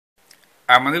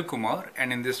I'm Anil Kumar,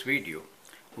 and in this video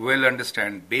we'll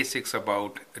understand basics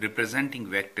about representing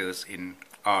vectors in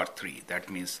R3, that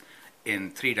means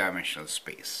in three-dimensional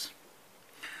space.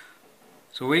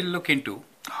 So we'll look into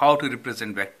how to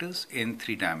represent vectors in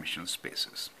three-dimensional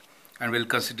spaces, and we'll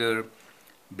consider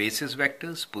basis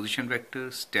vectors, position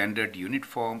vectors, standard unit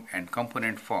form and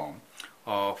component form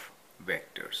of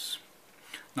vectors.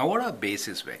 Now what are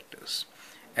basis vectors?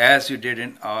 As you did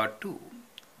in R2,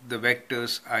 the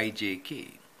vectors ij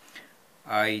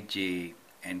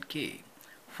and k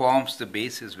forms the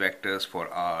basis vectors for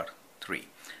R3.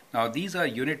 Now these are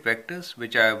unit vectors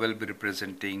which I will be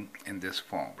representing in this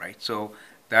form, right? So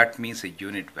that means a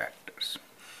unit vectors.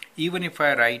 Even if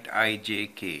I write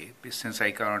ijk, since I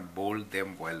cannot bold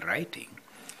them while writing,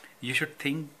 you should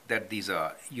think that these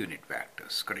are unit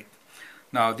vectors, correct?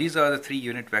 Now these are the three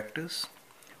unit vectors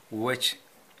which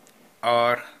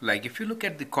are like, if you look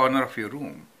at the corner of your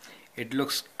room, it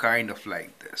looks kind of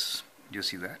like this. Do you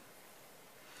see that?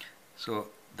 So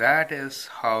that is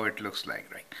how it looks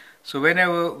like, right? So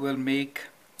whenever we'll make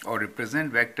or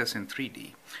represent vectors in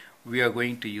 3D, we are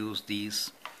going to use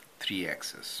these three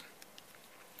axes.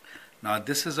 Now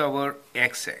this is our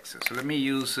x-axis. So let me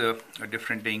use a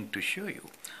different thing to show you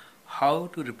how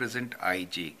to represent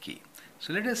ijk.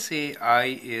 So let us say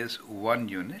I is one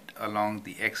unit along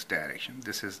the x direction.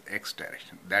 This is x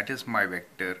direction. That is my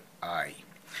vector I.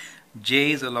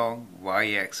 J is along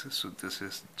y-axis, so this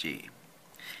is j.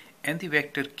 And the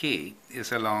vector k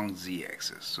is along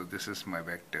z-axis, so this is my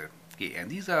vector k. And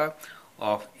these are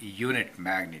of unit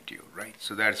magnitude, right?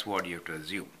 So that's what you have to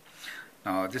assume.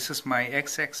 Now this is my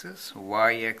x-axis,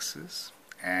 y-axis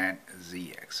and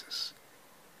z-axis.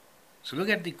 So look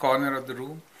at the corner of the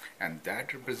room, and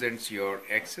that represents your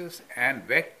axis, and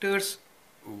vectors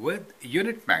with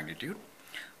unit magnitude.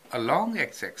 Along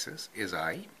x-axis is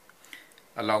I,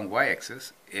 along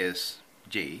y-axis is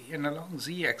j, and along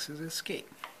z-axis is k.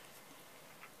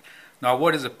 Now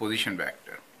what is a position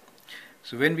vector?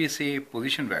 So when we say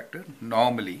position vector,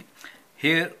 normally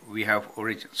here we have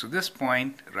origin. So this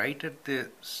point right at the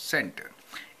center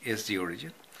is the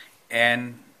origin,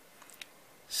 and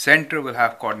center will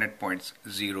have coordinate points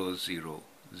 0, 0,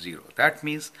 0. That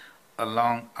means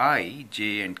along I,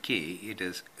 j and k it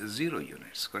is 0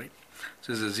 units, correct?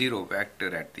 So it's a 0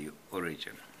 vector at the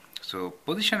origin. So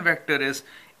position vector is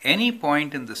any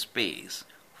point in the space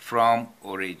from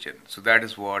origin. So that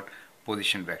is what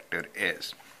position vector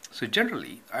is. So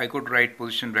generally I could write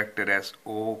position vector as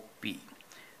OP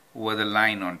with a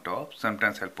line on top.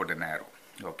 Sometimes I'll put an arrow.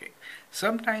 Okay.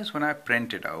 Sometimes when I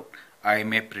print it out, I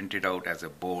may print it out as a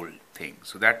bold thing.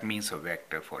 So that means a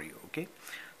vector for you. Okay.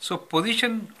 So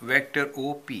position vector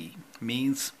OP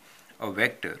means a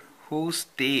vector whose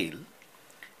tail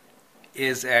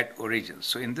is at origin.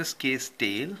 So in this case,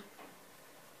 tail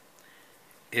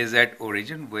is at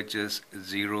origin, which is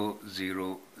 0,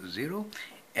 0, 0,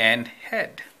 and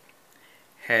head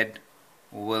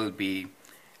will be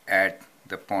at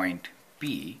the point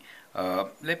P.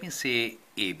 Let me say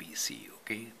ABC.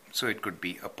 Okay, so it could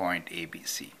be a point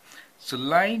ABC. So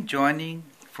line joining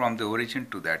from the origin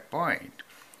to that point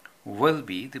will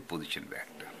be the position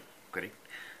vector, correct?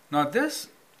 Now this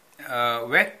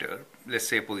vector, let's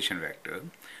say position vector,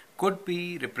 could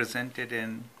be represented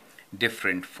in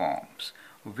different forms.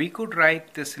 We could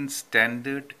write this in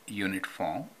standard unit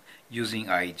form using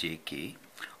ijk,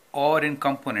 or in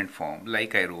component form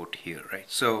like I wrote here, right?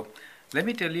 So let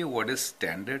me tell you what is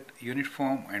standard unit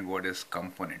form and what is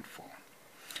component form.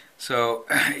 So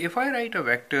if I write a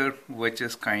vector which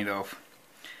is kind of,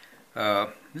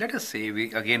 let us say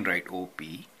we again write OP,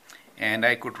 and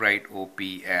I could write OP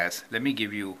as, let me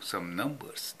give you some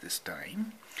numbers this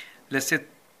time. Let's say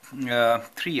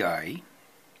 3i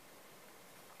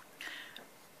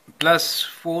plus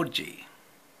 4j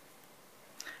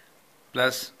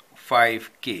plus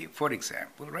 5k, for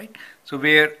example, right? So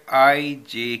where I,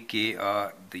 j, k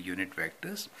are the unit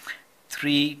vectors,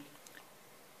 three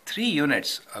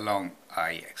units along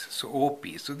I-axis, so OP.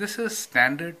 So this is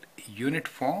standard unit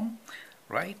form,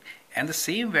 right? And the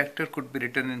same vector could be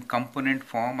written in component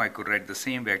form. I could write the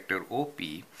same vector OP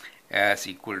as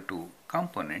equal to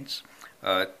components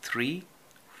 3,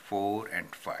 4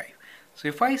 and 5. So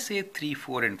if I say 3,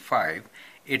 4 and 5,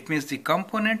 it means the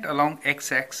component along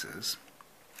x-axis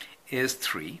is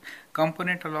 3,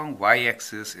 component along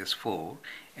y-axis is 4,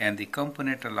 and the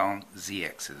component along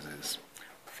z-axis is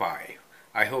 5.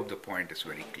 I hope the point is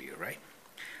very clear, right?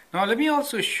 Now let me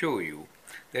also show you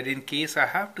that in case I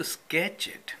have to sketch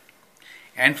it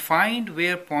and find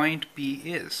where point P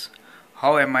is,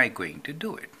 how am I going to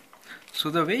do it? So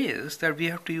the way is that we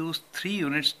have to use 3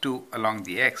 units to along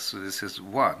the x. So this is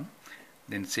 1,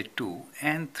 then say 2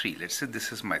 and 3. Let's say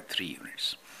this is my 3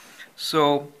 units.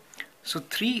 So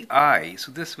 3i,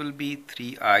 so this will be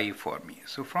 3i for me.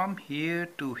 So from here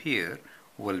to here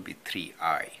will be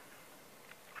 3i.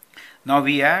 Now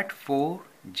we add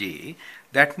 4j,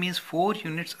 that means 4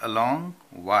 units along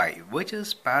y, which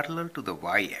is parallel to the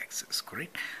y-axis,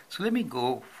 correct? So let me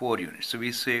go 4 units. So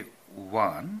we say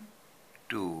 1,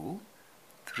 2,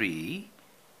 3,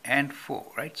 and 4,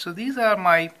 right? So these are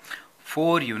my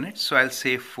 4 units. So I'll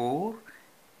say 4j.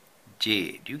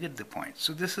 Do you get the point?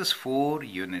 So this is 4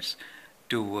 units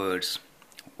towards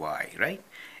y, right?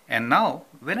 And now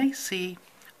when I say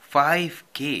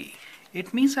 5k,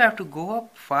 it means I have to go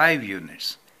up 5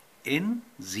 units in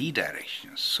z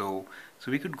direction. So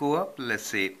we could go up, let's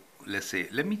say,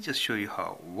 let me just show you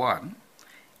how. 1,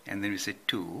 and then we say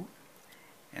 2,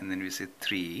 and then we say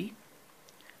 3,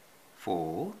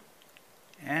 4,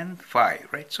 and 5,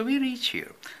 right? So we reach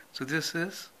here. So this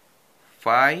is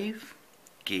 5k.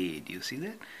 Do you see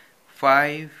that?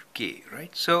 5k,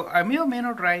 right? So I may or may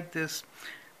not write this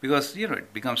because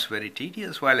it becomes very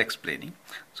tedious while explaining.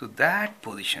 So that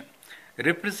position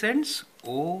represents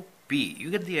OP.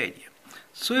 You get the idea.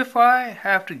 So if I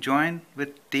have to join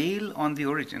with tail on the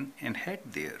origin and head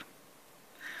there,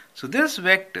 so this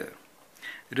vector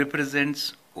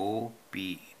represents OP.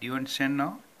 Do you understand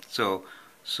now? So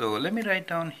let me write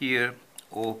down here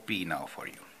OP now for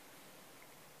you.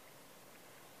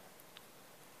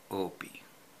 OP.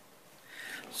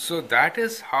 So that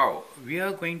is how we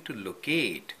are going to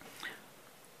locate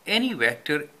any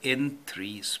vector in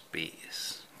 3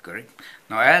 space, correct?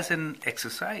 Now as an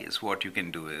exercise, what you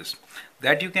can do is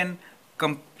that you can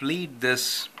complete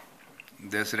this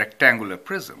rectangular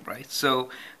prism, right? So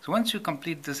once you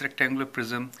complete this rectangular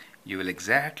prism, you will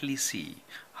exactly see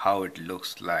how it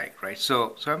looks like, right?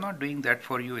 So I'm not doing that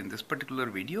for you in this particular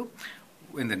video.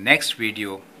 In the next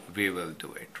video we will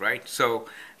do it, right? So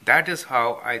that is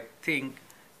how I think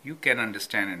you can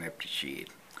understand and appreciate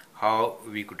how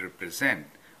we could represent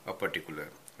a particular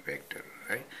vector,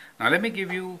 right? Now let me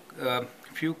give you a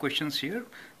few questions here.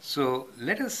 So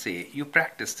let us say you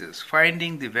practice this,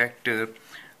 finding the vector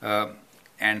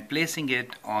and placing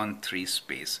it on 3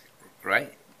 space,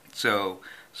 right? So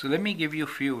let me give you a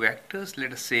few vectors.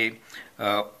 Let us say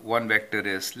one vector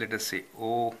is, let us say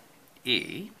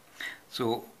OA.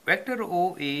 So vector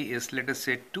OA is, let us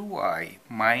say 2i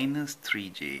minus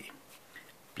 3j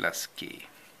plus k.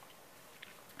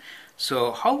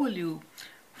 So how will you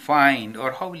find,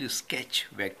 or how will you sketch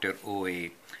vector OA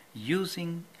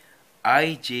using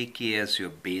ijk as your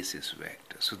basis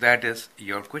vector? So that is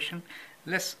your question.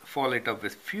 Let's follow it up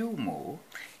with few more,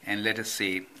 and let us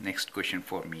say next question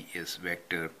for me is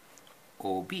vector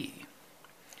OB.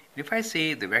 If I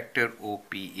say the vector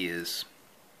OP is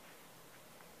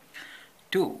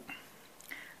 2,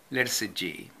 let's say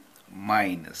j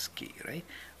minus k, right?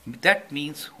 That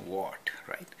means what,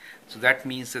 right? So that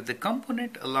means that the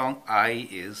component along I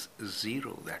is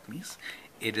 0. That means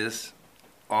it is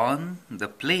on the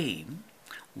plane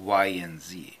y and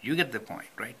z. You get the point,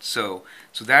 right? So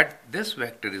that this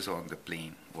vector is on the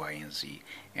plane y and z.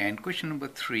 And question number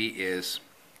 3 is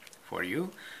for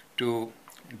you to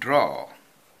draw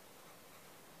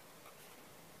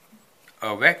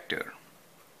a vector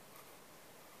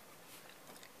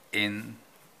in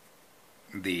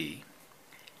the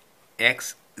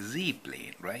xz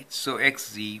plane, right? So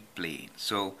xz plane.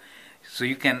 So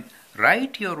you can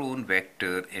write your own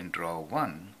vector and draw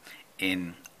one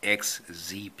in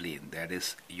xz plane. That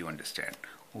is, you understand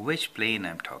which plane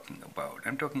I'm talking about.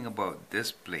 I'm talking about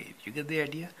this plane. You get the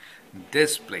idea?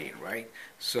 This plane, right?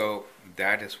 So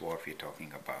that is what we're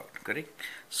talking about, correct?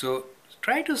 So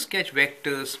try to sketch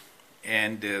vectors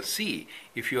and see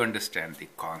if you understand the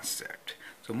concept.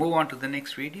 So move on to the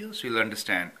next video so you'll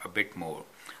understand a bit more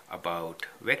about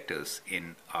vectors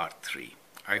in R3.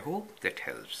 I hope that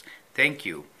helps. Thank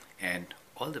you and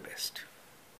all the best.